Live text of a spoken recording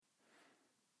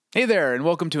Hey there, and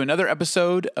welcome to another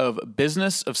episode of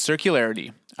Business of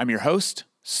Circularity. I'm your host,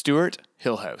 Stuart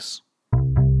Hillhouse.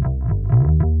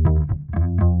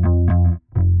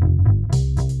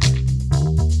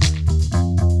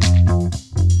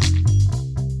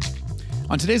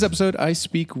 On today's episode, I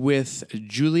speak with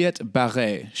Juliette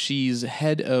Barret. She's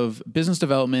head of business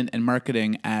development and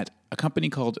marketing at a company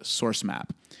called SourceMap.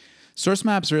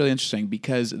 SourceMap is really interesting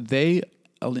because they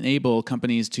enable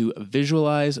companies to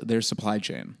visualize their supply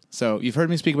chain. So you've heard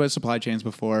me speak about supply chains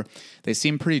before. They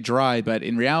seem pretty dry, but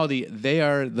in reality, they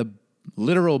are the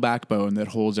literal backbone that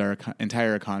holds our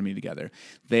entire economy together.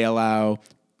 They allow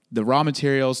the raw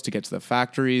materials to get to the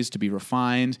factories to be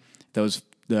refined. Those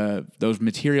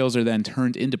materials are then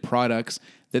turned into products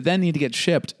that then need to get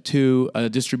shipped to a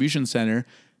distribution center.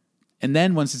 And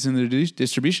then once it's in the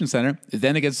distribution center,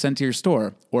 then it gets sent to your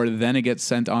store, or then it gets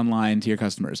sent online to your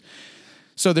customers.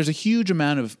 So there's a huge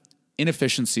amount of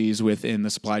inefficiencies within the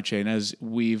supply chain, as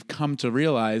we've come to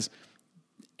realize.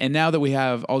 And now that we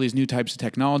have all these new types of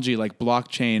technology like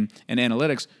blockchain and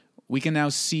analytics, we can now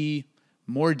see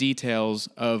more details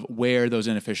of where those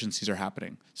inefficiencies are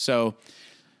happening. So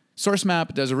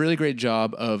SourceMap does a really great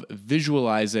job of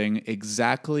visualizing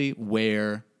exactly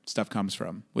where stuff comes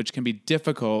from, which can be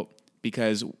difficult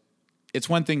because it's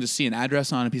one thing to see an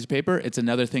address on a piece of paper. It's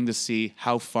another thing to see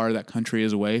how far that country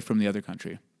is away from the other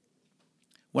country.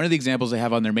 One of the examples they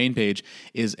have on their main page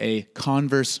is a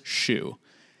Converse shoe.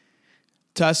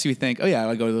 To us, you think, oh yeah,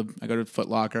 I go to Foot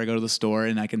Locker, I go to the store,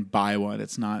 and I can buy one.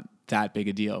 It's not that big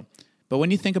a deal. But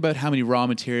when you think about how many raw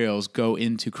materials go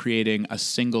into creating a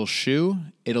single shoe,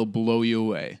 it'll blow you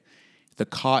away. The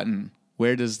cotton,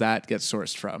 where does that get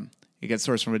sourced from? It gets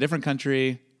sourced from a different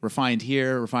country, refined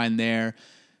here, refined there,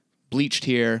 bleached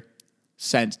here,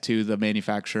 sent to the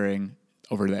manufacturing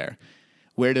over there.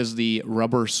 Where does the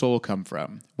rubber sole come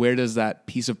from? Where does that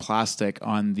piece of plastic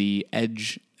on the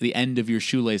edge, the end of your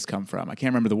shoelace come from? I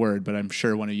can't remember the word, but I'm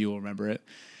sure one of you will remember it.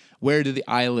 Where do the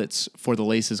eyelets for the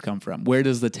laces come from? Where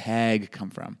does the tag come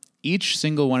from? Each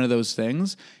single one of those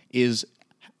things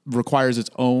requires its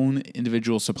own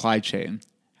individual supply chain.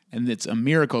 And it's a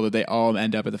miracle that they all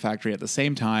end up at the factory at the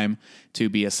same time to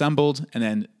be assembled and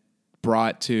then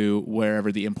brought to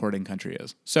wherever the importing country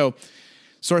is. So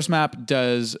SourceMap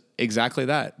does exactly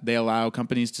that. They allow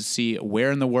companies to see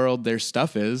where in the world their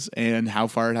stuff is and how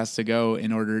far it has to go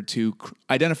in order to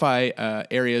identify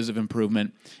areas of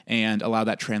improvement and allow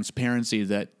that transparency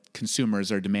that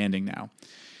consumers are demanding now.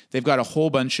 They've got a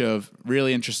whole bunch of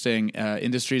really interesting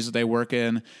industries that they work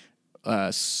in,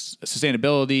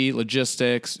 sustainability,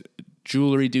 logistics,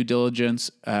 jewelry due diligence,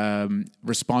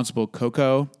 responsible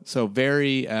cocoa. So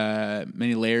very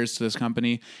many layers to this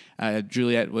company.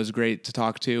 Juliette was great to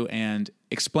talk to and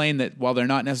explain that while they're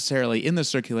not necessarily in the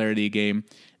circularity game,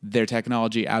 their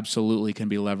technology absolutely can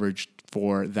be leveraged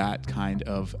for that kind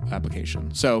of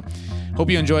application. So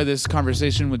hope you enjoy this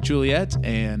conversation with Juliette,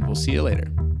 and we'll see you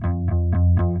later.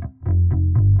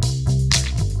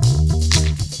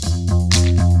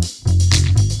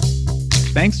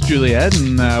 Thanks, Juliette,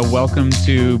 and welcome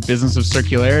to Business of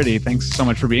Circularity. Thanks so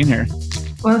much for being here.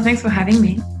 Well, thanks for having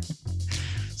me.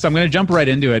 So I'm going to jump right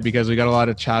into it because we got a lot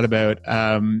to chat about,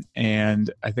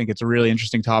 and I think it's a really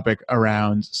interesting topic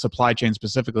around supply chain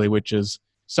specifically, which is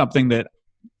something that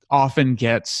often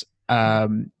gets,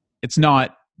 it's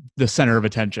not the center of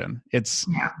attention. It's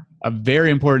a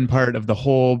very important part of the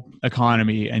whole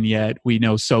economy, and yet we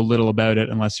know so little about it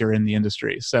unless you're in the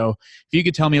industry. So if you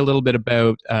could tell me a little bit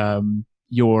about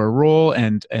your role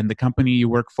and the company you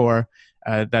work for,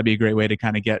 that'd be a great way to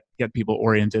kind of get people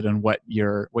oriented on what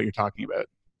you're talking about.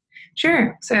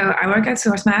 Sure. So I work at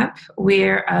SourceMap.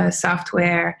 We're a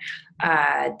software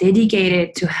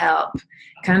dedicated to help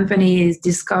companies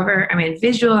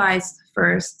visualize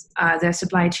first their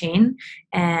supply chain.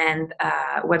 And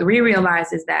what we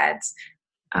realize is that,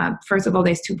 first of all,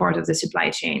 there's two parts of the supply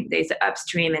chain. There's the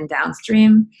upstream and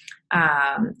downstream.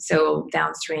 So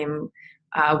downstream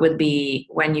would be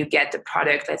when you get the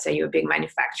product, let's say you're big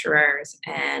manufacturers,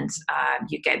 and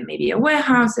you get maybe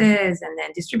warehouses and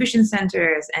then distribution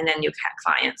centers, and then you have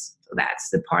clients. So that's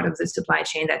the part of the supply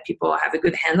chain that people have a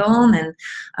good handle on, and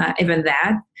even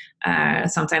that,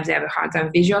 sometimes they have a hard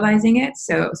time visualizing it.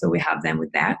 So we help them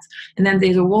with that. And then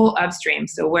there's a whole upstream.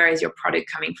 So where is your product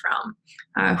coming from?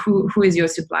 Who is your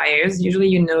suppliers? Usually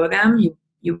you know them.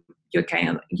 You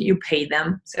pay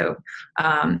them. So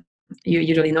you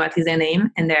usually know at least their name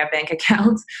and their bank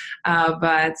account,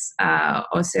 but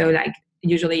also like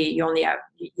usually you only have,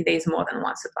 there's more than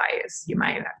one suppliers. You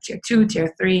might have tier 2,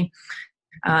 tier 3.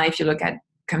 If you look at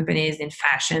companies in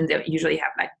fashion, they usually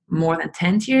have like more than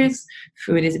 10 tiers.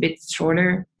 Food is a bit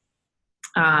shorter.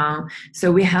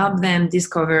 So we help them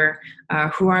discover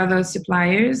who are those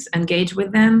suppliers, engage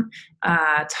with them,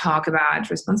 talk about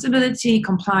responsibility,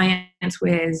 compliance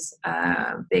with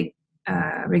big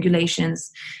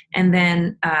regulations. And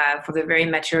then for the very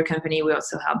mature company, we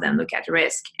also help them look at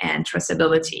risk and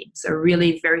traceability. So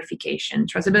really verification.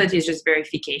 Traceability is just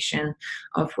verification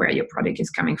of where your product is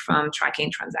coming from,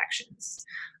 tracking transactions.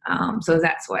 So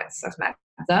that's what SourceMap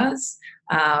does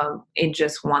in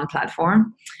just one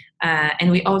platform. And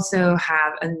we also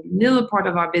have a little part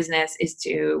of our business is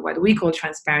to what we call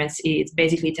transparency. It's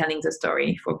basically telling the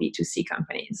story for B2C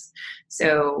companies.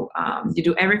 So you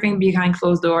do everything behind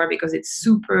closed door because it's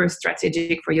super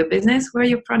strategic for your business, where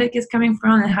your product is coming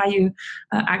from and how you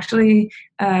actually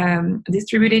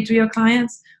distribute it to your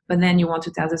clients. But then you want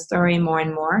to tell the story more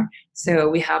and more. So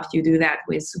we help you do that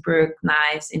with super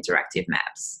nice interactive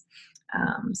maps.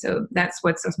 So that's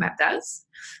what SourceMap does.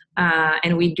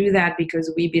 And we do that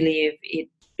because we believe it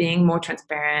being more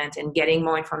transparent and getting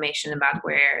more information about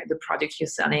where the products you're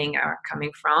selling are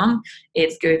coming from.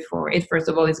 It's good for it. First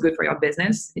of all, it's good for your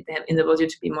business. It enables you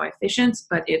to be more efficient,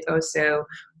 but it also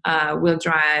will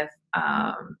drive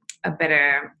a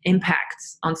better impact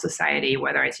on society,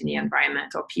 whether it's in the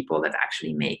environment or people that are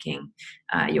actually making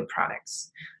your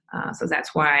products. So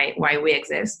that's why we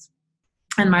exist.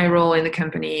 And my role in the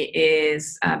company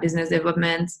is business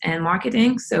development and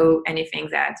marketing. So anything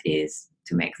that is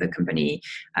to make the company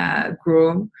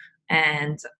grow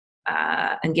and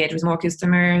engage with more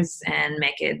customers and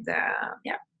make it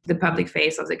the public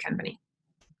face of the company.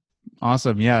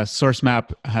 Awesome. Yeah.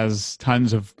 SourceMap has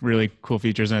tons of really cool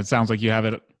features, and it sounds like you have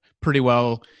it pretty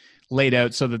well laid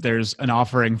out so that there's an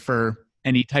offering for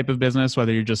any type of business,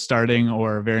 whether you're just starting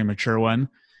or a very mature one.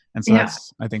 And so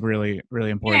that's, I think, really, really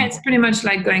important. Yeah, it's pretty much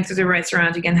like going to the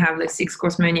restaurant. You can have like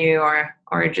 6-course menu or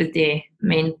just the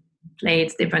main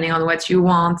plates, depending on what you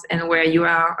want and where you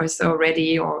are also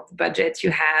ready, or the budget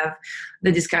you have,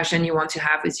 the discussion you want to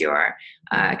have with your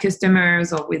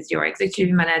customers or with your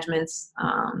executive management.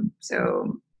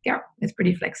 So yeah, it's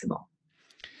pretty flexible.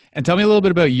 And tell me a little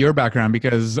bit about your background,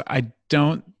 because I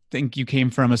don't think you came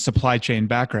from a supply chain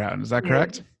background. Is that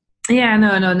correct? Yeah,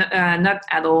 no, not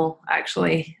at all,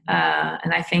 actually.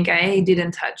 And I think I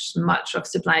didn't touch much of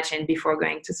supply chain before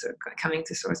coming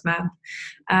to SourceMap.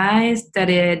 I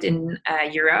studied in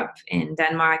Europe, in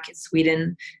Denmark,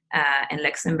 Sweden, and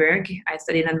Luxembourg. I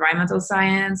studied environmental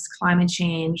science, climate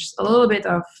change, a little bit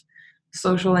of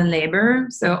social and labor.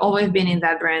 So always been in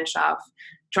that branch of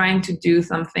trying to do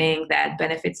something that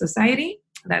benefits society.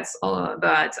 That's all.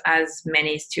 But as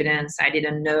many students, I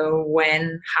didn't know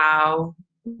when, how,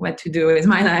 what to do with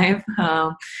my life.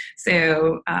 I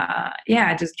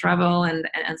just traveled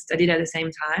and studied at the same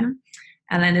time.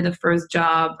 And landed the first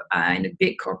job in a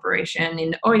big corporation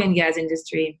in the oil and gas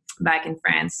industry back in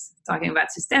France, talking about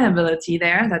sustainability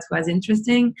there. That was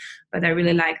interesting. But I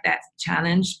really liked that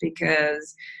challenge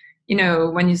because, you know,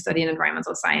 when you study in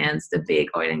environmental science, the big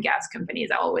oil and gas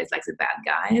companies are always like the bad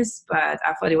guys. But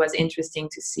I thought it was interesting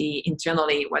to see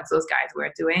internally what those guys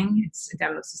were doing. It's in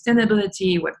terms of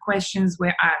sustainability, what questions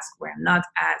were asked, were not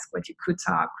asked, what you could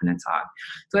talk, couldn't talk.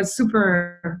 So it's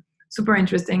super, super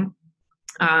interesting.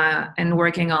 And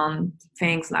working on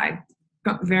things like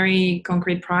very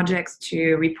concrete projects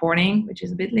to reporting, which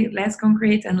is a bit less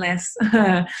concrete and less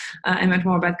and much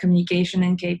more about communication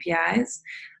and KPIs.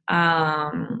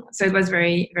 So it was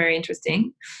very, very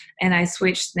interesting. And I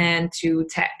switched then to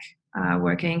tech,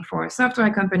 working for a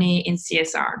software company in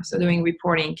CSR. So doing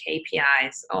reporting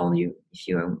KPIs, if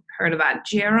you heard about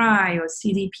GRI or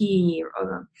CDP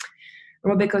or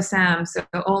RobecoSAM, so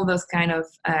all those kind of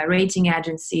rating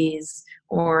agencies,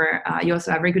 or you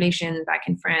also have regulation back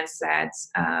in France that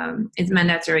it's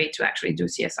mandatory to actually do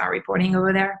CSR reporting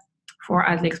over there for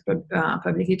at least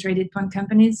publicly traded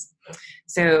companies.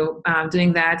 So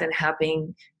doing that and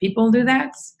helping people do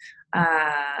that.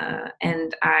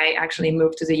 And I actually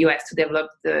moved to the US to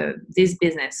develop this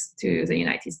business to the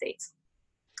United States.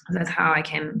 That's how I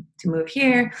came to move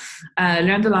here.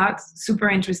 Learned a lot, super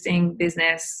interesting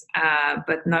business,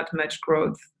 but not much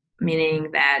growth, meaning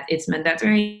that it's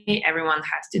mandatory. Everyone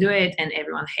has to do it and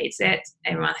everyone hates it.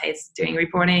 Everyone hates doing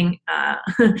reporting,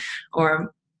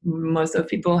 or most of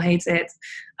people hates it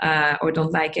or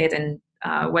don't like it. And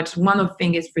what's one of the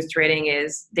things is frustrating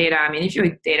is data. I mean, if you're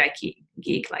a data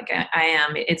geek like I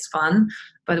am, it's fun.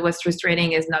 But what's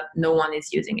frustrating is no one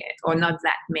is using it, or not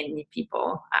that many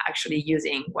people are actually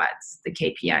using what's the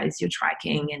KPIs you're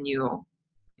tracking. And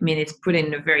it's put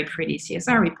in a very pretty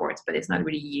CSR reports, but it's not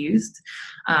really used.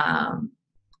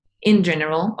 In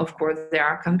general, of course, there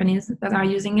are companies that are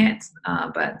using it,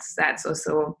 but that's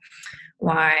also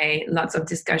why lots of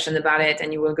discussion about it,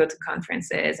 and you will go to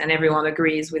conferences and everyone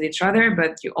agrees with each other,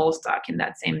 but you all stuck in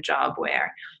that same job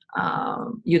where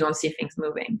you don't see things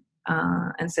moving.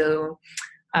 And so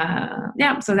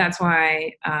so that's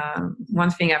why one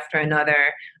thing after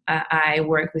another, I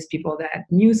worked with people that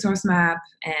knew SourceMap,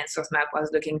 and SourceMap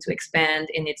was looking to expand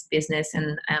in its business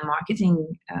and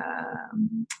marketing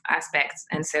aspects.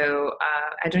 And so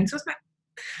I joined SourceMap.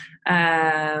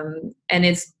 And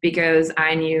it's because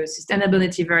I knew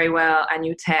sustainability very well. I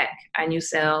knew tech, I knew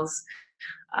sales.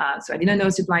 So I didn't know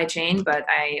supply chain, but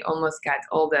I almost got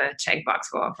all the checkbox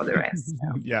for the rest.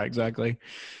 So. Yeah, exactly.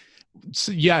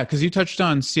 So, yeah, because you touched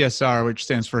on CSR, which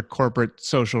stands for corporate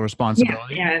social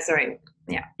responsibility. Yeah, sorry.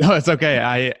 Yeah. No, it's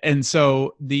okay.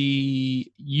 So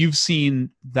you've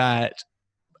seen that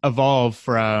evolve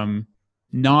from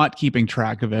not keeping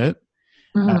track of it,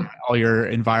 all your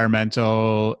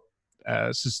environmental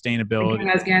sustainability,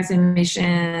 greenhouse gas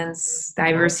emissions,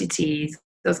 diversity,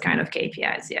 those kind of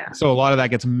KPIs. Yeah. So a lot of that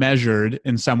gets measured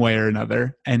in some way or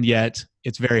another, and yet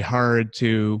it's very hard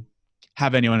to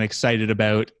have anyone excited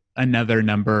about another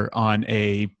number on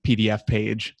a PDF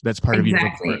page that's part of your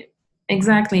report.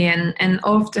 Exactly. And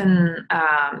often,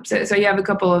 so you have a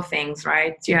couple of things,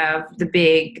 right? You have the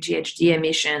big GHG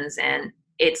emissions, and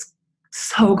it's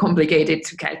so complicated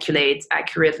to calculate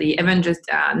accurately, even just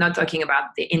not talking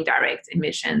about the indirect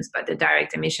emissions, but the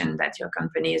direct emission that your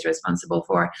company is responsible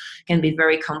for can be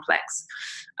very complex.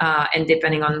 And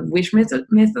depending on which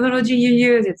methodology you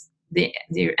use, the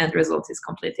end result is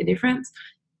completely different.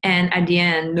 And at the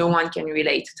end, no one can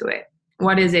relate to it.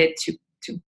 What is it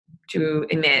to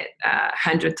emit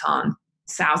 100 tons,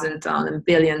 1,000 tons, and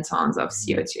billion tons of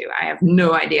CO2? I have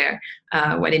no idea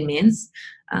what it means.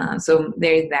 So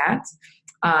there's that.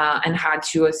 And how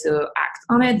to also act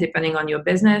on it, depending on your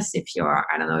business. If you're,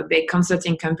 I don't know, a big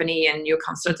consulting company and your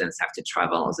consultants have to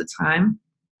travel all the time,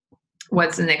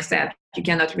 what's the next step? You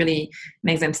cannot really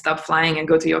make them stop flying and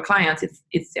go to your clients.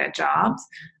 It's their jobs.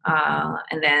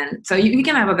 And then, so you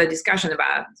can have a discussion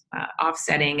about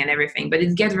offsetting and everything, but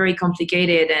it gets very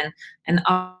complicated, and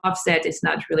offset is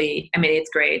not really, I mean, it's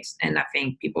great, and I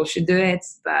think people should do it,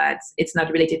 but it's not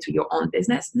related to your own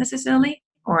business necessarily,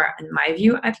 or in my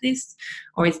view at least,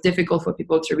 or it's difficult for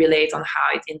people to relate on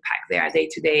how it impacts their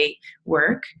day-to-day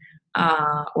work.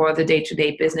 Or the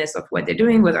day-to-day business of what they're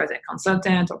doing, whether they're a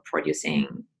consultant or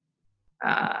producing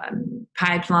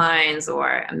pipelines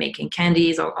or making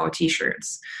candies or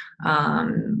t-shirts.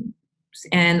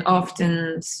 And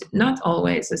often, not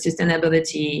always, the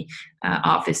sustainability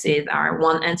offices are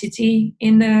one entity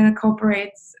in the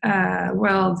corporate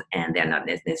world, and they're not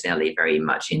necessarily very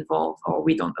much involved, or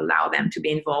we don't allow them to be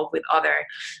involved with other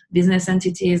business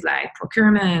entities like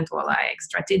procurement or like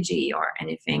strategy or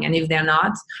anything. And if they're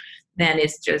not, then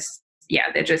it's just,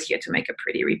 they're just here to make a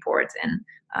pretty report and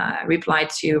reply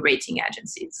to rating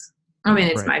agencies. I mean,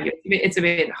 it's my view. It's a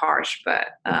bit harsh, but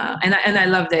and I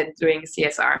loved it doing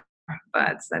CSR,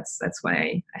 but that's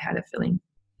why I had a feeling.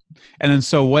 And then,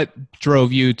 so what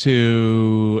drove you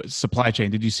to supply chain?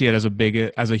 Did you see it as a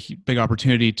big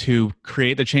opportunity to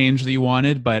create the change that you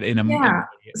wanted, but in a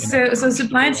so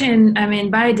supply chain, I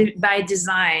mean, by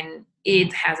design,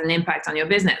 it has an impact on your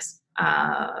business.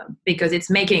 Because it's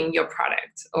making your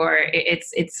product, or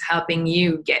it's helping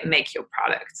you make your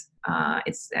product.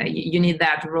 You need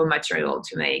that raw material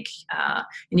to make.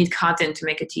 You need cotton to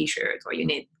make a T-shirt, or you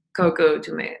need cocoa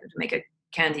to make a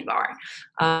candy bar.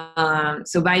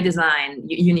 So by design,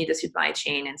 you need a supply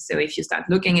chain, and so if you start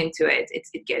looking into it, it's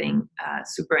getting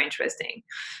super interesting.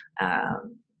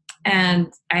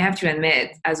 And I have to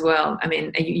admit as well, I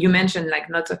mean, you mentioned like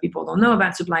lots of people don't know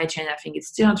about supply chain. I think it's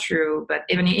still true, but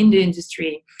even in the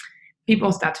industry,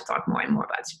 people start to talk more and more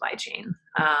about supply chain.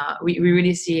 I've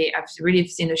really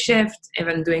seen a shift,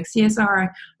 even doing CSR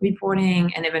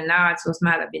reporting, and even now at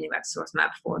SourceMap, I've been at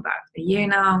SourceMap for about a year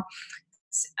now.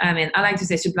 I mean, I like to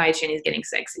say supply chain is getting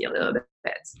sexy a little bit.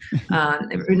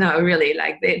 No, really,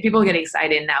 like people get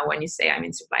excited now when you say I'm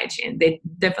in supply chain. They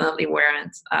definitely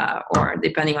weren't, or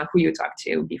depending on who you talk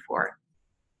to before.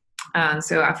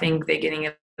 So I think they're getting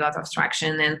a lot of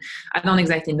traction, and I don't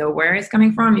exactly know where it's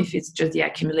coming from, if it's just the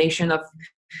accumulation of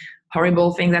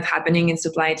horrible things that's happening in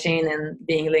supply chain and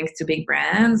being linked to big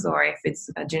brands, or if it's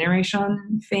a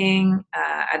generation thing.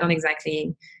 I don't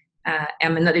exactly...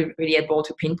 I'm not really able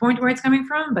to pinpoint where it's coming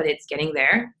from, but it's getting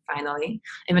there finally.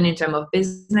 Even in terms of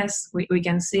business, we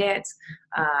can see it.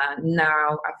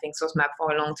 Now, I think SourceMap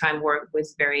for a long time worked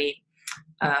with very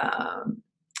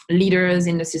leaders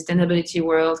in the sustainability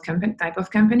world type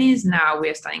of companies. Now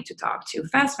we're starting to talk to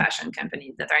fast fashion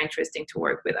companies that are interesting to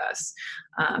work with us.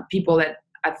 People that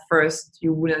at first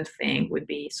you wouldn't think would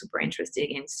be super interested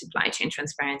in supply chain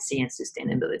transparency and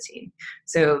sustainability.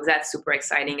 So that's super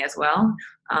exciting as well,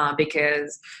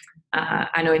 because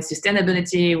I know in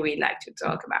sustainability we like to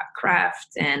talk about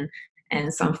craft and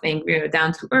something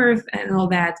down to earth and all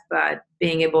that, but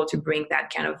being able to bring that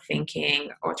kind of thinking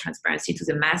or transparency to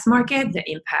the mass market, the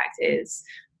impact is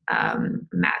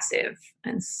massive.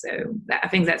 And so I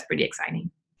think that's pretty exciting.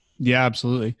 Yeah,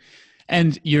 absolutely.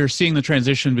 And you're seeing the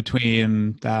transition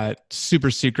between that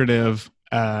super secretive,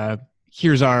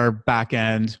 here's our back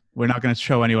end, we're not going to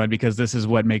show anyone because this is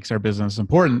what makes our business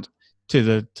important, to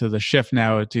the shift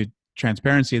now to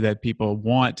transparency that people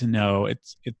want to know.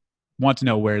 Want to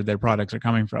know where their products are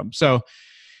coming from. So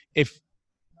if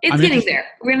it's getting there,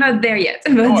 we're not there yet.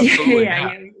 But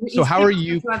yeah. So how are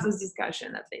you to have this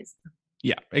discussion at least?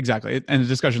 Yeah, exactly. And the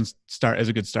discussion start as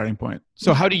a good starting point.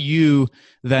 So how do you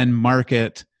then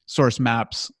market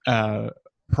SourceMap's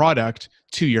product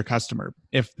to your customer?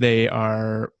 If they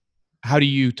are, how do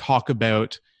you talk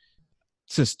about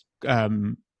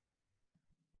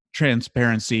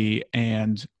transparency,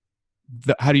 and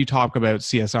how do you talk about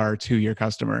CSR to your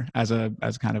customer as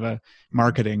kind of a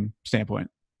marketing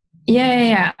standpoint?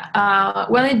 Yeah.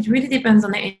 Well, it really depends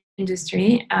on the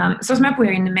industry. SourceMap,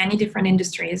 we're in many different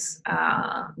industries,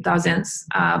 dozens,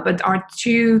 but our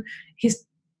two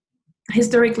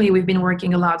historically we've been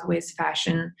working a lot with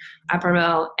fashion,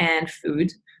 apparel, and food.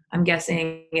 I'm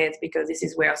guessing it's because this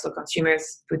is where also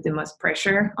consumers put the most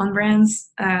pressure on brands,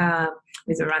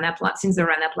 with the Rana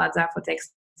Plaza for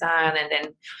textile, and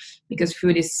then because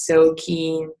food is so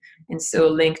keen and so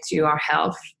linked to our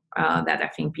health, that I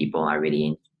think people are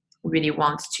really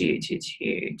want to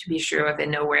be sure they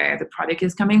know where the product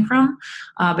is coming from.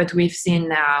 But we've seen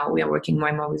now we are working more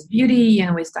and more with beauty,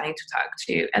 and we're starting to talk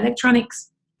to electronics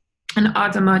and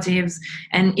automotives,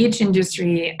 and each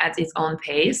industry at its own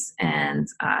pace. And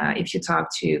if you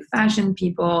talk to fashion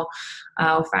people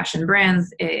or fashion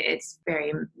brands,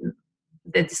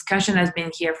 the discussion has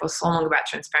been here for so long about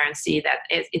transparency that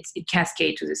it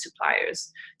cascades to the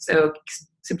suppliers. So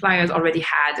suppliers already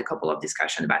had a couple of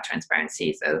discussions about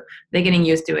transparency, so they're getting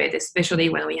used to it, especially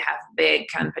when we have big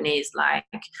companies like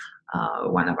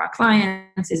one of our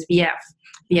clients is VF.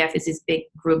 VF is this big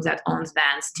group that owns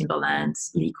Vans, Timberland,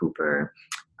 Lee Cooper,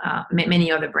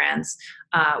 many other brands.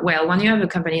 Well, when you have a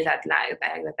company that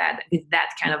with that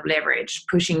kind of leverage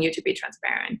pushing you to be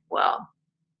transparent, well,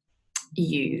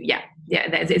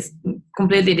 it's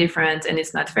completely different, and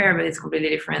it's not fair, but it's completely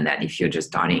different that if you're just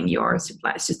starting your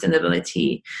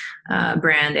sustainability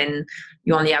brand and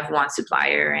you only have one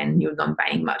supplier and you're not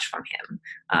buying much from him.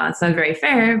 It's not very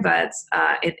fair, but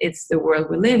it's the world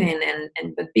we live in,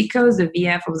 but because the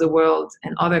VF of the world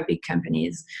and other big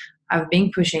companies have been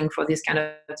pushing for this kind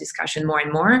of discussion more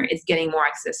and more, it's getting more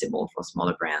accessible for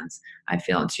smaller brands, I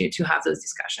feel, to have those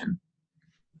discussions.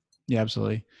 Yeah,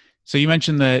 absolutely. So you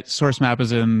mentioned that SourceMap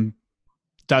is in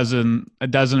a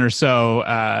dozen or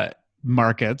so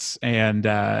markets, and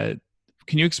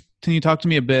can you talk to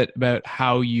me a bit about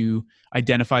how you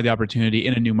identify the opportunity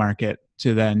in a new market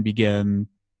to then begin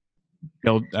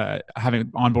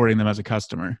onboarding them as a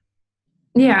customer?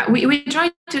 Yeah, we try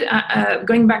to,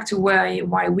 going back to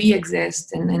why we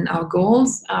exist and our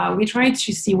goals, we try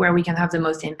to see where we can have the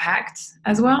most impact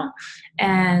as well,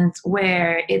 and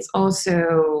where it's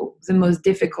also the most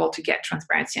difficult to get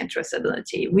transparency and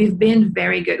traceability. We've been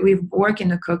very good. We've worked in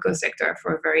the cocoa sector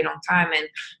for a very long time, and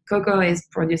cocoa is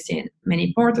produced in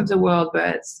many parts of the world,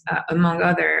 but among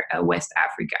other West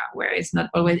Africa, where it's not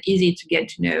always easy to get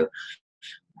to know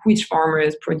which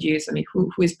farmers produce, who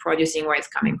is producing, where it's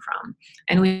coming from.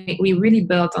 And we really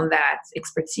built on that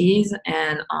expertise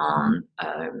and on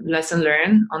lesson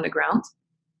learned on the ground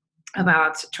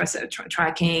about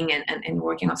tracking and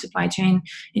working on supply chain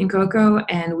in cocoa.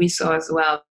 And we saw as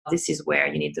well, this is where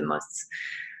you need the most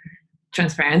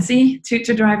transparency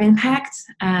to drive impact.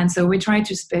 And so we try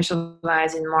to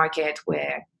specialize in market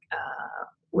where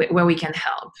we can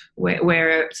help,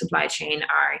 where supply chain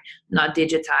are not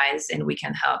digitized, and we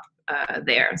can help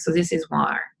there. So this is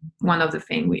one of the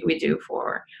things we do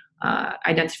for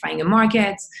identifying a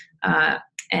market.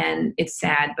 And it's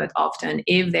sad, but often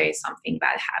if there is something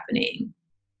bad happening,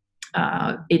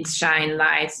 it shines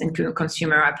lights and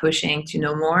consumer are pushing to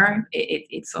know more.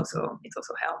 It also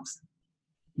helps.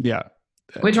 Yeah.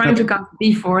 We're trying to come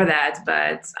before that,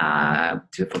 but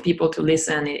for people to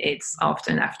listen, it's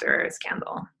often after a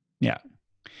scandal. Yeah.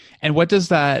 And what does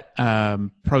that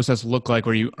process look like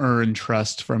where you earn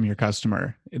trust from your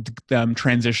customer, them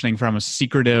transitioning from a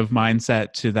secretive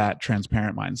mindset to that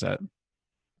transparent mindset?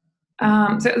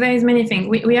 So there's many things.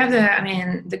 We have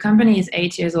the company is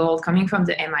 8 years old, coming from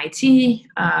the MIT.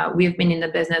 We've been in the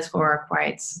business for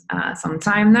quite some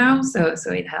time now, so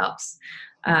it helps.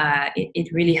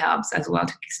 It really helps as well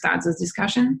to start this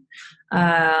discussion.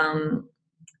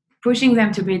 Pushing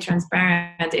them to be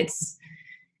transparent. It's,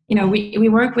 we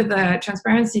work with the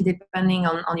transparency depending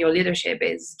on your leadership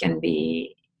can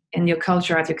be in your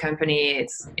culture at your company.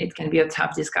 It can be a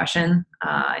tough discussion.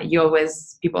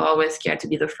 People are always scared to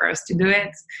be the first to do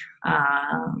it.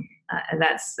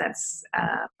 That's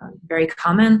very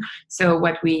common. So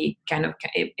what we kind of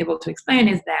able to explain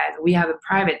is that we have a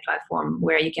private platform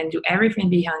where you can do everything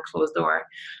behind closed door.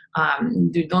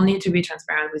 You don't need to be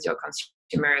transparent with your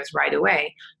consumers right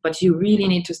away, but you really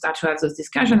need to start to have those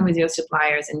discussions with your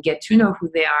suppliers and get to know who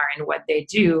they are and what they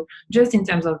do, just in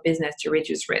terms of business, to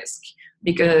reduce risk.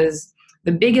 Because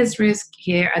the biggest risk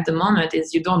here at the moment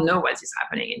is you don't know what is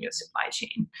happening in your supply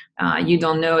chain. You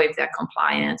don't know if they're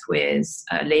compliant with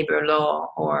labor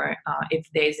law, or if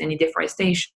there's any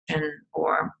deforestation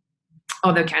or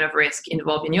other kind of risk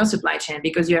involved in your supply chain,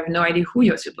 because you have no idea who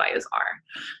your suppliers are.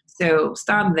 So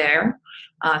start there.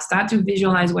 Start to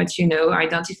visualize what you know,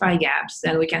 identify gaps,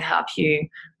 and we can help you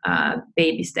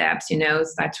baby steps,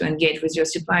 start to engage with your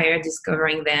supplier,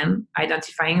 discovering them,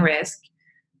 identifying risk.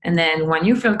 And then when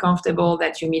you feel comfortable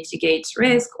that you mitigate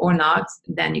risk or not,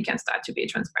 then you can start to be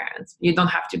transparent. You don't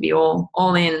have to be all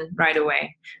in right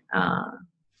away.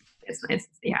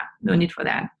 No need for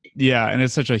that. Yeah, and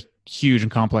it's such a huge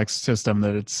and complex system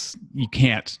that you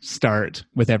can't start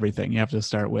with everything. You have to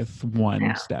start with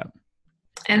one step.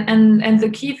 And the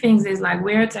key things is, like,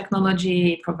 we're a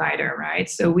technology provider, right?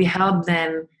 So we help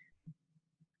them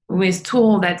with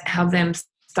tools that help them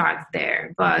start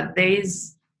there. But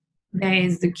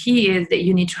the key is that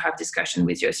you need to have discussion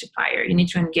with your supplier. You need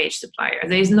to engage supplier.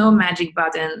 There is no magic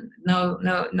button,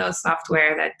 no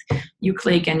software that you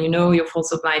click and your full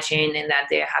supply chain and that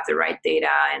they have the right data.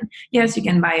 And yes, you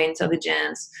can buy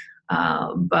intelligence,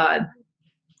 but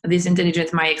this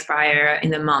intelligence might expire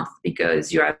in a month,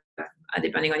 because you are,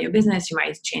 depending on your business, you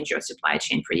might change your supply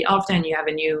chain pretty often.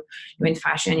 You're in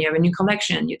fashion, you have a new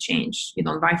collection, you change. You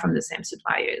don't buy from the same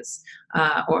suppliers,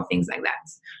 or things like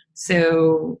that.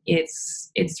 So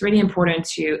it's really important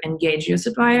to engage your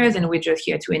suppliers, and we're just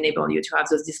here to enable you to have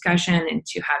those discussions and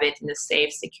to have it in a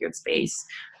safe, secured space,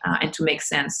 and to make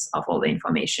sense of all the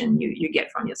information you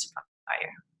get from your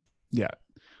supplier. Yeah.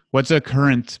 What's a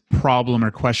current problem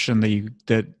or question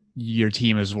that your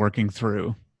team is working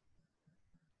through?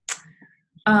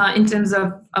 In terms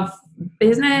of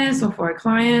business or for a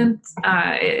client?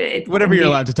 Whatever you're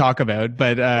allowed to talk about,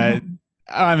 but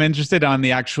I'm interested on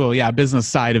the actual business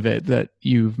side of it, that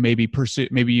you've maybe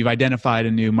you've identified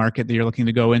a new market that you're looking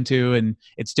to go into, and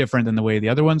it's different than the way the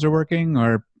other ones are working,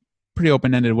 or pretty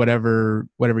open-ended, whatever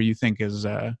you think is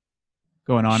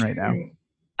going on right now.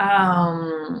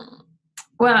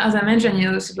 Well, as I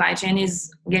mentioned, supply chain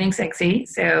is getting sexy.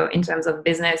 So in terms of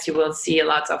business, you will see a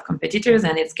lot of competitors,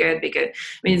 and it's good because,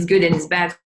 it's good and it's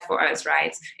bad for us,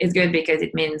 right? It's good because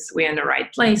it means we're in the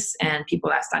right place and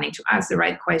people are starting to ask the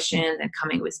right questions and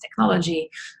coming with technology.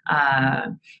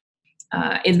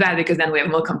 It's bad because then we have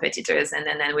more competitors, and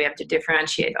then we have to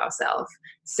differentiate ourselves.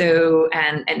 So,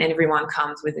 and everyone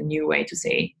comes with a new way to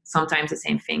say sometimes the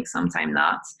same thing, sometimes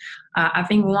not. I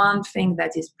think one thing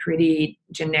that is pretty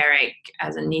generic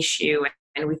as an issue,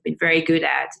 and we've been very good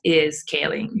at, is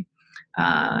scaling.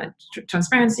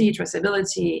 Transparency,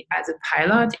 traceability as a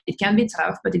pilot, it can be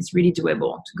tough, but it's really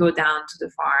doable to go down to the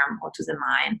farm or to the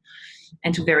mine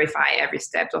and to verify every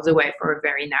step of the way for a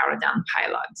very narrowed down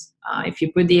pilot. If you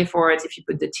put the effort, if you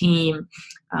put the team,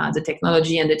 the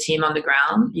technology and the team on the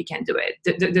ground, you can do it.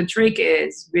 The trick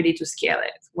is really to scale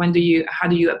it. How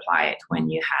do you apply it when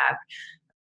you have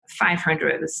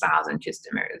 500, 1,000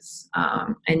 customers,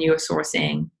 and you're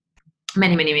sourcing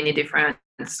many different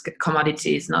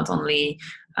commodities, not only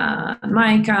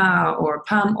mica or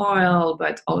palm oil,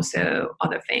 but also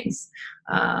other things.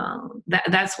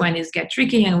 That's when it gets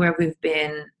tricky, and where we've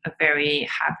been very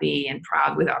happy and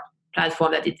proud with our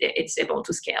platform that it's able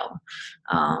to scale.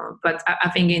 But I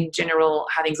think in general,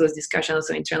 having those discussions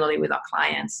also internally with our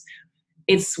clients,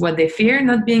 it's what they fear,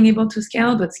 not being able to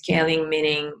scale, but scaling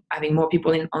meaning having more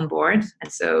people on board.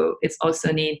 And so it's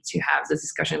also need to have the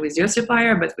discussion with your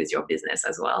supplier, but with your business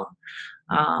as well.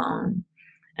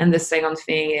 And the second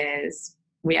thing is,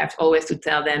 we have always to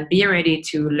tell them, be ready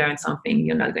to learn something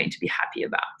you're not going to be happy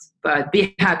about, but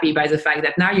be happy by the fact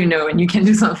that now you know and you can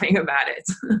do something about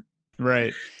it.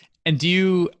 Right. And do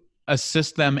you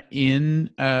assist them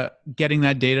in getting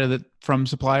that data from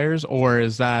suppliers, or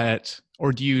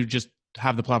do you just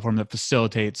have the platform that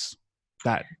facilitates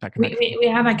that connection? We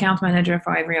have account manager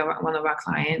for every one of our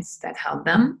clients that help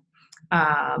them.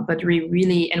 But we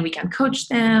really, and we can coach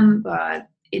them, but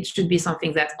it should be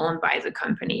something that's owned by the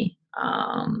company.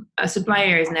 A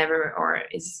supplier is never or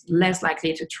is less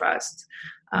likely to trust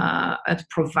a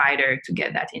provider to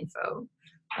get that info.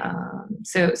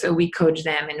 So we coach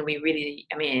them, and we really,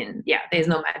 there's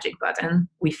no magic button.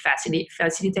 We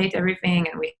facilitate everything,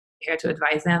 and we're here to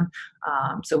advise them.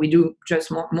 So we do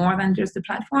just more than just the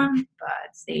platform,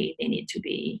 but they need to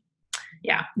be,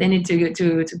 they need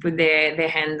to put their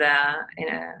hand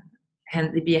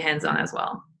be hands-on as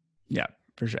well. Yeah,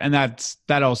 for sure. And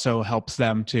that also helps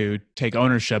them to take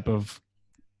ownership of,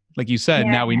 like you said,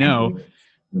 now we know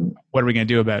what are we going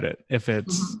to do about it. If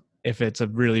it's a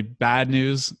really bad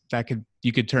news,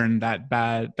 you could turn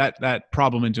that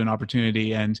problem into an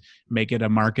opportunity and make it a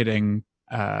marketing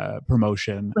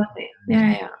promotion.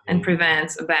 And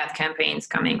prevent bad campaigns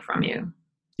coming from you.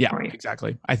 Yeah,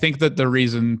 exactly. I think that the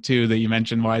reason too that you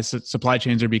mentioned why supply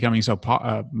chains are becoming so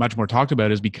much more talked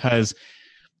about is because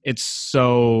it's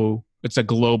a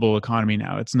global economy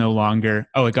now. It's no longer,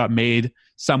 it got made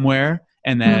somewhere,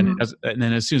 and then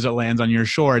as soon as it lands on your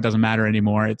shore, it doesn't matter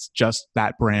anymore. It's just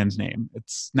that brand's name.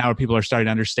 It's now people are starting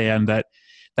to understand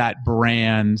that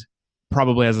brand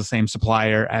probably has the same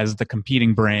supplier as the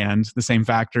competing brand, the same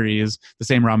factories, the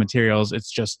same raw materials.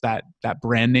 It's just that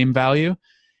brand name value.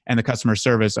 And the customer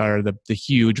service are the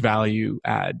huge value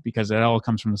add, because it all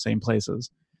comes from the same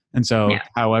places. And so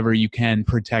however you can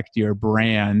protect your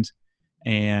brand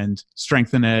and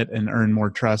strengthen it and earn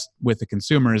more trust with the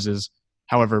consumers is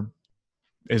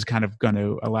kind of going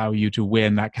to allow you to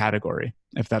win that category,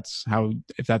 if that's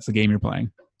the game you're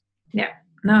playing. Yeah,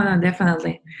 no,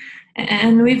 definitely.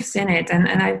 And we've seen it. And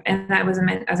I was,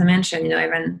 as I mentioned,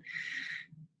 even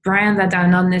brands that are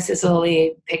not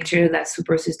necessarily pictured as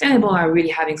super sustainable are really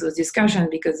having those discussions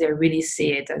because they really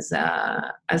see it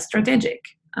as strategic,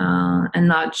 and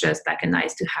not just like a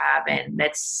nice to have and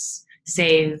let's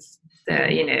save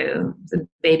the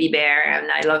baby bear.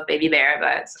 And I love baby bear,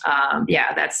 but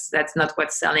that's not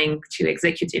what's selling to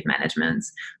executive management.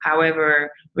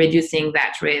 However, reducing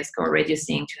that risk or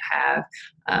reducing to have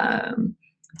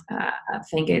I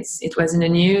think it was in the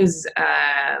news.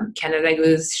 Canada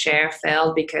Goose share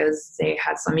fell because they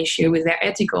had some issue with their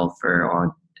ethical fur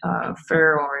or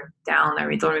down.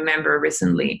 I don't remember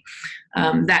recently.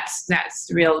 That's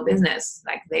real business.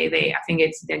 Like they I think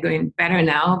they're going better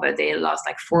now, but they lost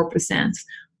like 4%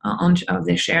 of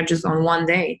their share just on one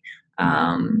day.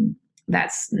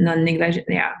 That's non-negligible.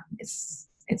 Yeah, it's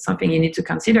something you need to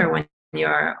consider when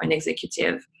you're an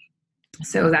executive.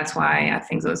 So that's why I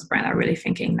think those brands are really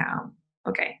thinking now,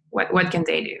 okay, what can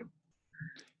they do?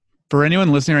 For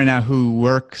anyone listening right now who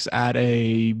works at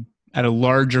a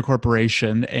larger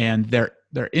corporation and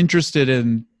they're interested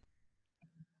in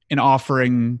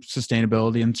offering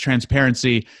sustainability and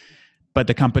transparency, but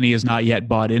the company is not yet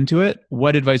bought into it,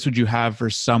 what advice would you have for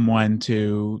someone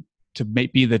to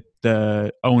be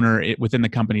the owner within the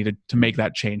company to make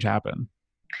that change happen?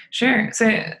 Sure.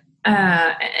 So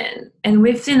and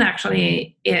we've seen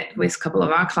actually it with a couple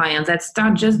of our clients that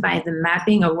start just by the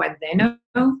mapping of what they know.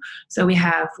 So we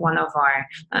have one of our,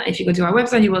 if you go to our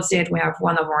website, you will see it. We have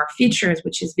one of our features,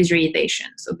 which is visualization.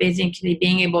 So basically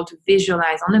being able to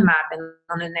visualize on the map and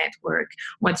on the network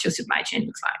what your supply chain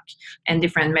looks like and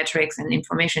different metrics and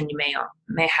information you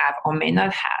may have or may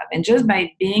not have. And just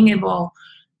by being able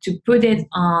to put it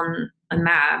on a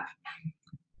map,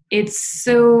 it's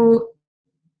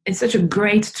such a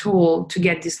great tool to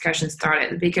get discussion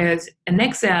started, because an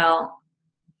Excel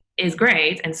is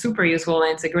great and super useful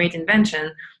and it's a great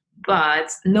invention,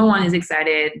 but no one is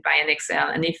excited by an Excel.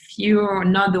 And if you're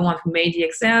not the one who made the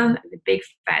Excel, the big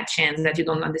fat chance that you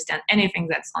don't understand anything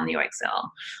that's on your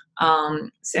Excel.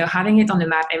 So having it on the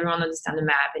map, everyone understands the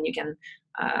map, and you can,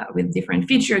 with different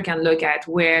features, can look at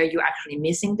where you're actually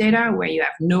missing data, where you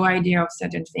have no idea of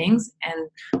certain things. And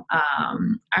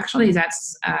actually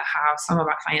that's how some of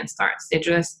our clients start. They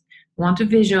just want to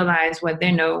visualize what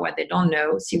they know, what they don't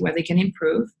know, see where they can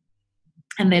improve.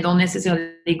 And they don't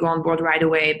necessarily go on board right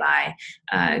away by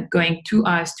going to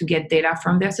us to get data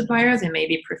from their suppliers. They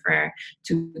maybe prefer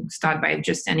to start by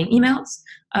just sending emails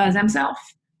themselves,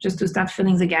 just to start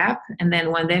filling the gap. And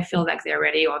then when they feel like they're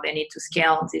ready or they need to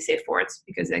scale this effort,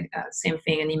 because same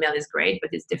thing, an email is great,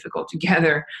 but it's difficult to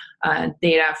gather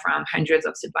data from hundreds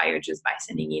of suppliers just by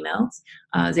sending emails.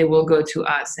 They will go to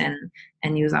us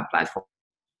and use our platform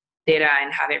data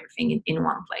and have everything in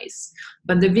one place.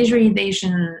 But the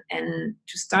visualization and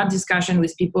to start discussion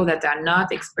with people that are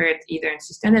not expert either in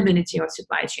sustainability or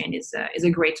supply chain is a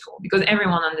great tool, because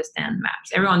everyone understands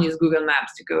maps. Everyone uses Google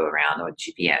Maps to go around, or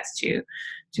GPS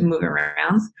to move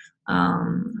around.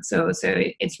 So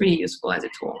it's really useful as a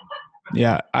tool.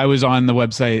 Yeah, I was on the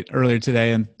website earlier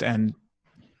today, and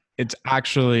it's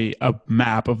actually a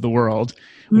map of the world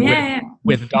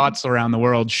with dots around the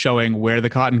world showing where the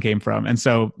cotton came from. And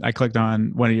so I clicked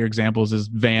on one of your examples is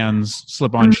Vans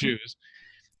slip-on shoes.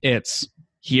 It's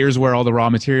here's where all the raw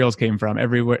materials came from,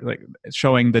 everywhere, like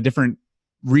showing the different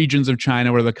regions of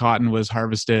China where the cotton was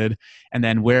harvested, and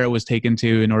then where it was taken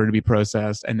to in order to be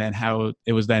processed, and then how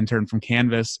it was then turned from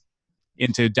canvas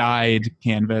into dyed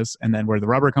canvas, and then where the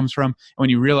rubber comes from. And when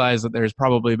you realize that there's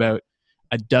probably about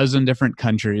a dozen different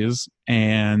countries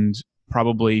and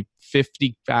probably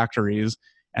 50 factories,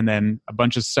 and then a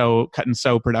bunch of cut and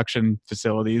sew production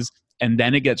facilities, and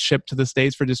then it gets shipped to the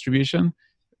States for distribution.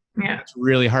 Yeah, it's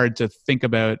really hard to think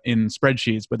about in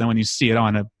spreadsheets, but then when you see it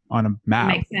on a map,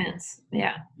 makes sense.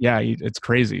 Yeah, it's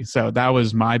crazy. So that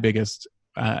was my biggest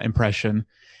impression,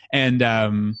 and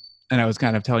I was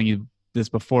kind of telling you this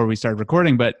before we started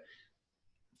recording, but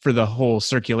for the whole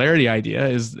circularity idea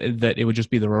is that it would just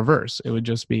be the reverse. It would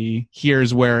just be,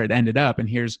 here's where it ended up, and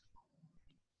here's,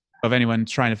 if anyone's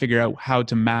trying to figure out how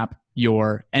to map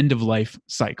your end of life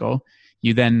cycle,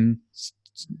 you then,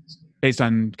 based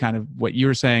on kind of what you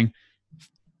were saying,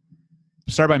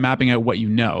 start by mapping out what you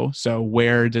know. So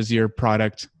where does your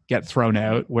product get thrown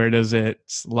out? Where does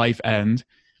its life end?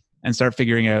 And start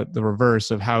figuring out the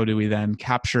reverse of how do we then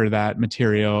capture that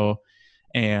material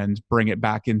and bring it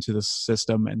back into the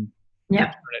system and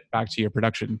turn it back to your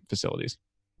production facilities.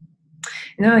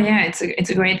 No, yeah, it's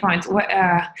a great point.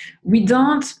 We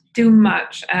don't do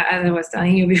much, as I was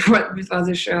telling you before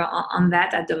the show, on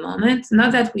that at the moment.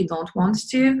 Not that we don't want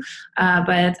to,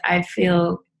 but I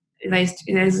feel there are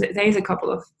a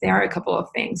couple of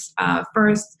things.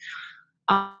 First,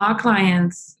 our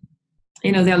clients,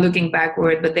 they're looking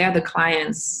backward, but they're the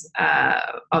clients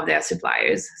of their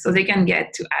suppliers. So they can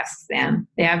get to ask them.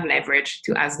 They have leverage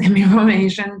to ask them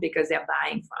information because they're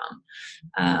buying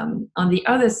from. On the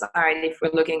other side, if we're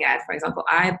looking at, for example,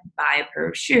 I buy a pair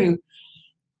of shoes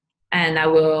and I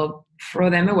will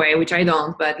throw them away, which I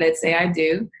don't, but let's say I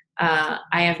do. I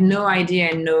have no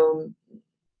idea and no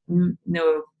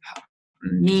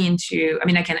mean to,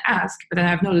 I can ask, but I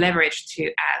have no leverage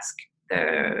to ask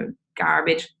the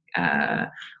garbage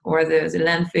or the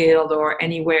landfill or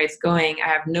anywhere it's going. I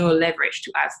have no leverage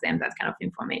to ask them that kind of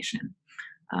information.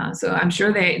 So I'm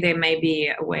sure there may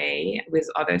be a way with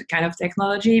other kind of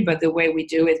technology, but the way we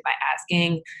do is by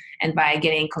asking and by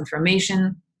getting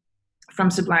confirmation from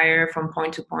supplier from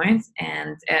point to point.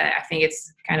 And I think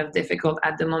it's kind of difficult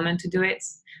at the moment to do it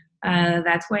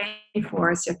that way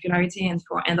for circularity and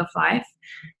for end of life.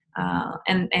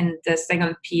 And the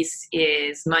second piece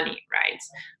is money, right?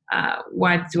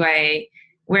 Where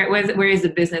is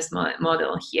the business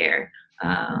model here?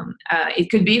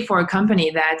 It could be for a company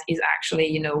that is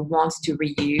actually, wants to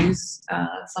reuse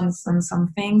some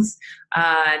things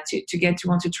to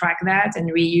want to track that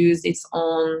and reuse its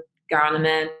own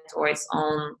garment or its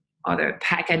own other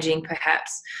packaging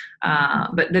perhaps.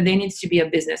 But there needs to be a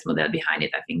business model behind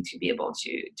it, I think, to be able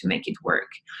to make it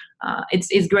work.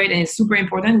 It's great and it's super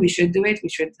important. We should do it. We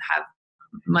should have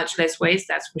much less waste,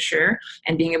 that's for sure,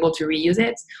 and being able to reuse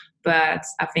it. But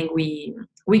I think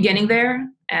we're getting there,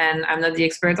 and I'm not the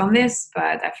expert on this,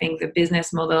 but I think the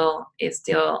business model is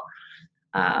still,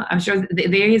 I'm sure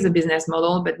there is a business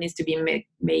model, but needs to be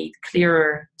made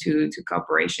clearer to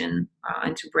corporation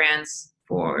and to brands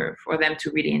for them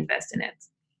to really invest in it.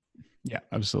 Yeah,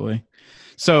 absolutely.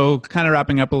 So kind of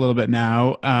wrapping up a little bit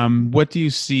now, what do you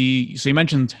see? So you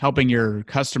mentioned helping your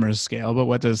customers scale, but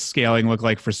what does scaling look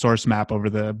like for SourceMap over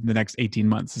the next 18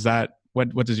 months? Is that, what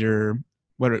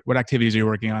activities are you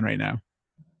working on right now?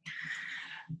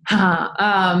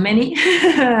 Many.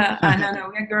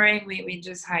 No, we're growing. We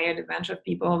just hired a bunch of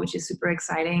people, which is super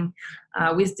exciting.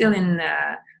 We're still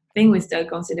we still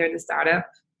consider the startup,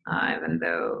 even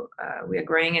though we are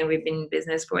growing and we've been in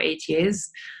business for 8 years.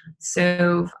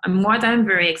 So what I'm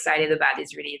very excited about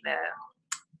is really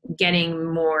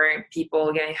getting more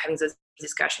people, having this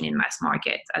discussion in mass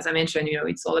market. As I mentioned,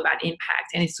 it's all about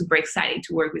impact, and it's super exciting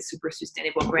to work with super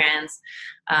sustainable brands.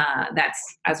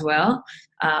 That's as well.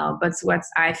 But what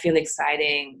I feel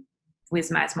exciting with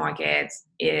mass markets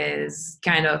is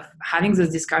kind of having those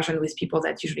discussions with people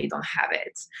that usually don't have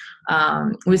it.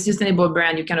 With sustainable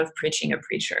brand, you're kind of preaching a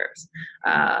preacher,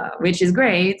 which is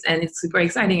great, and it's super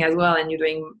exciting as well, and you're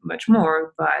doing much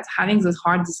more. But having those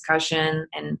hard discussion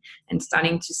and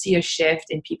starting to see a shift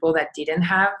in people that didn't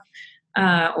have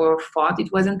or thought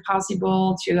it wasn't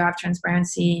possible to have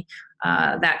transparency,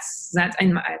 that's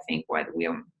I think what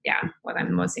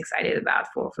I'm most excited about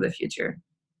for the future.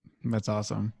 That's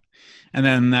awesome. And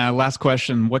then last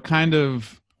question, what kind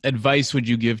of advice would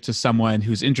you give to someone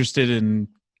who's interested in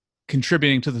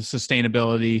contributing to the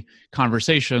sustainability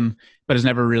conversation, but has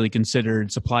never really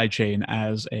considered supply chain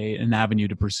as an avenue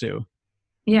to pursue?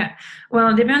 Yeah,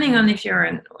 well, depending on if you're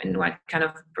in what kind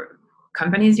of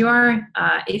companies you are,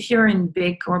 if you're in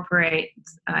big corporate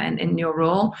and in your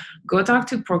role, go talk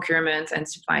to procurement and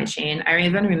supply chain. I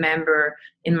even remember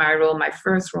in my role, my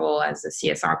first role as a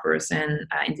CSR person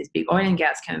in this big oil and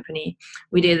gas company,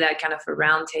 we did that kind of a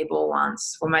round table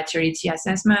once for maturity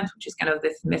assessment, which is kind of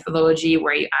the methodology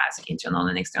where you ask internal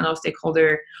and external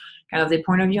stakeholder kind of their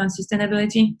point of view on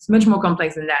sustainability. It's much more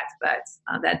complex than that, but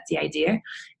that's the idea.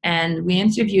 And we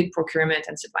interviewed procurement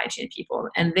and supply chain people,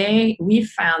 and we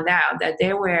found out that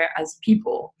they were, as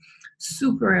people,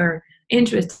 super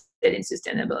interested in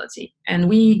sustainability. And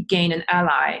we gained an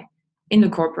ally in the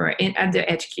corporate, at the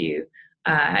HQ,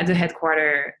 at the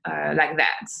headquarters, like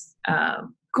that.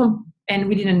 And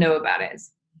we didn't know about it.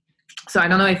 So I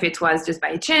don't know if it was just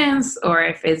by chance or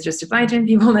if it's just supply chain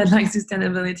people that like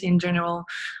sustainability in general.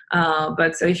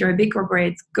 But so if you're a big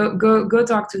corporate, go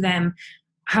talk to them,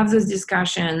 have this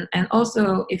discussion. And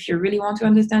also, if you really want to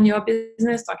understand your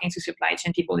business, talking to supply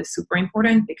chain people is super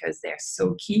important because they're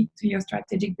so key to your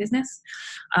strategic business.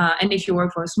 And if you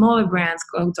work for smaller brands,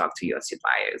 go talk to your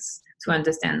suppliers to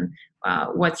understand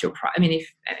what's your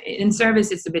if in service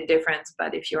it's a bit different,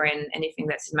 but if you're in anything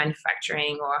that's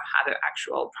manufacturing or have an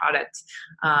actual product,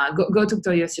 go talk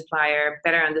to your supplier,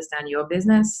 better understand your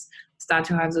business, start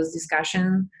to have those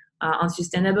discussions on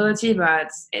sustainability.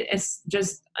 But it's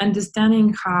just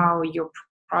understanding how your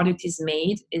product is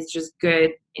made is just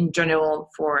good in general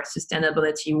for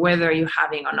sustainability, whether you're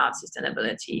having or not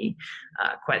sustainability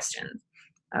questions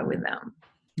with them.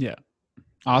 Yeah.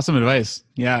 Awesome advice.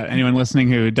 Yeah. Anyone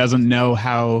listening who doesn't know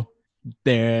how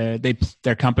their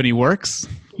company works,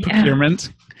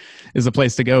 procurement is a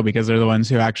place to go because they're the ones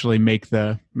who actually make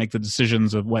the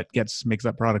decisions of what makes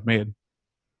that product made.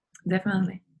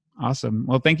 Definitely. Awesome.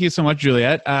 Well, thank you so much,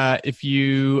 Juliette. If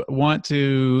you want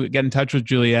to get in touch with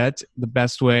Juliette, the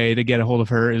best way to get a hold of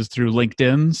her is through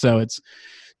LinkedIn. So it's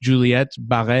Juliette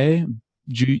Barré,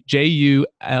 JULIETTE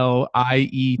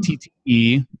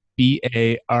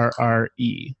BARRE.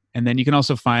 And then you can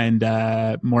also find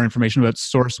more information about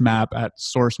SourceMap at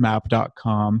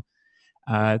sourcemap.com.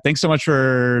 Thanks so much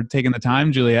for taking the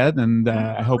time, Juliette. And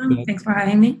I hope that, thanks for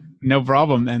having me. No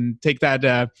problem. And take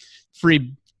that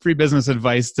free business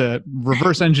advice to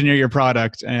reverse engineer your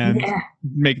product and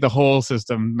make the whole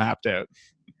system mapped out.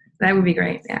 That would be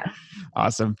great. Yeah.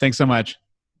 Awesome. Thanks so much.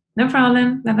 No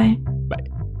problem. Bye-bye. Bye.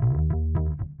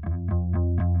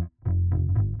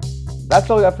 That's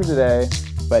all we got for today,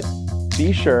 but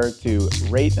be sure to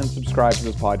rate and subscribe to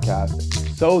this podcast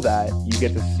so that you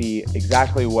get to see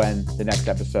exactly when the next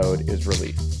episode is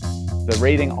released. The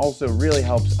rating also really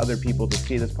helps other people to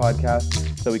see this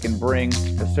podcast so we can bring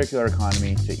the circular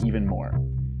economy to even more.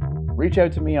 Reach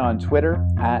out to me on Twitter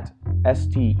at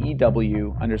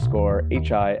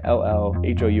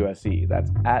STEW_HILLHOUSE.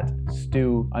 That's at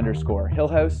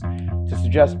Stu_Hillhouse to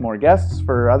suggest more guests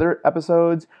for other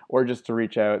episodes or just to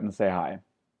reach out and say hi.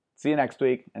 See you next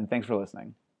week, and thanks for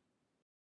listening.